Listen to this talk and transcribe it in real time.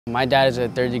My dad is a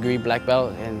third-degree black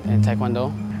belt in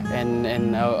Taekwondo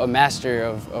and a master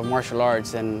of martial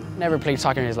arts, and never played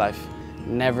soccer in his life.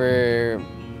 Never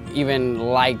even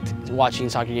liked watching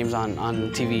soccer games on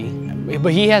TV.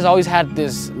 But he has always had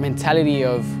this mentality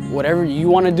of whatever you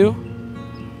want to do,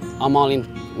 I'm all in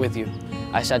with you.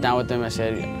 I sat down with him, I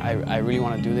said, I really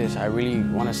want to do this. I really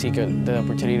want to seek the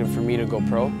opportunity for me to go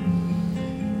pro.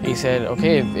 And he said,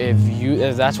 okay,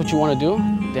 if that's what you want to do,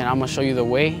 then I'm going to show you the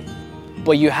way.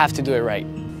 But you have to do it right.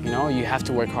 You know, you have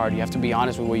to work hard. You have to be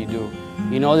honest with what you do.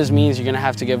 You know this means you're going to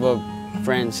have to give up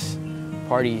friends,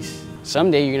 parties.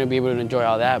 Someday you're going to be able to enjoy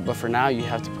all that, but for now you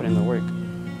have to put in the work.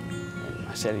 And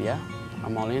I said, yeah,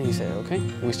 I'm all in. He said, okay,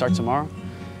 we start tomorrow.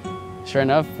 Sure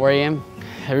enough, 4 a.m.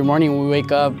 Every morning we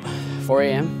wake up 4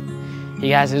 a.m. He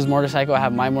has his motorcycle, I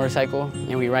have my motorcycle,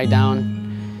 and we ride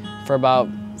down for about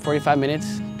 45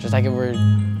 minutes, just like if we're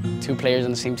two players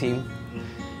on the same team.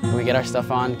 We get our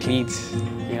stuff on, cleats,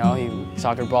 you know,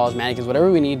 soccer balls, mannequins,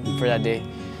 whatever we need for that day.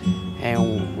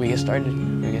 And we get started.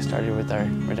 We get started with our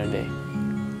day.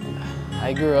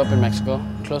 I grew up in Mexico,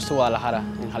 close to Guadalajara,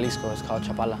 in Jalisco. It's called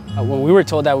Chapala. When we were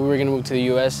told that we were going to move to the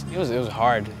U.S., it was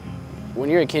hard. When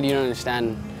you're a kid, you don't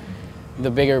understand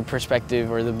the bigger perspective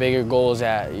or the bigger goals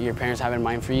that your parents have in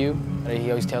mind for you.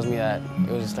 He always tells me that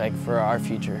it was like for our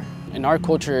future. In our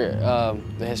culture,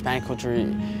 the Hispanic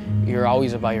culture, you're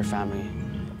always about your family.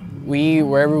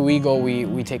 Wherever we go,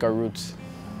 we take our roots.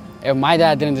 If my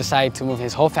dad didn't decide to move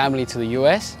his whole family to the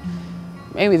U.S.,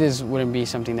 maybe this wouldn't be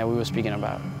something that we were speaking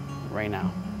about right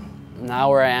now. Now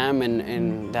where I am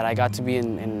and that I got to be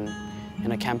in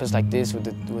a campus like this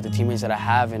with the teammates that I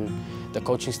have and the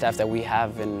coaching staff that we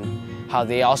have and how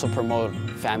they also promote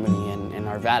family and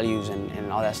our values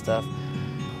and all that stuff.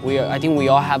 I think we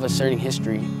all have a certain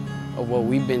history of what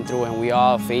we've been through, and we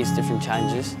all face different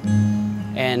challenges.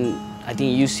 And I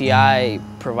think UCI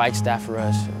provides that for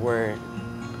us, where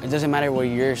it doesn't matter what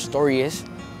your story is,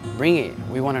 bring it.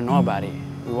 We want to know about it.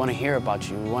 We want to hear about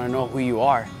you. We want to know who you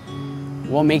are.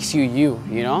 What makes you you,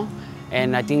 you know?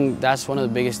 And I think that's one of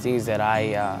the biggest things that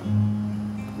I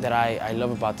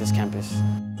love about this campus.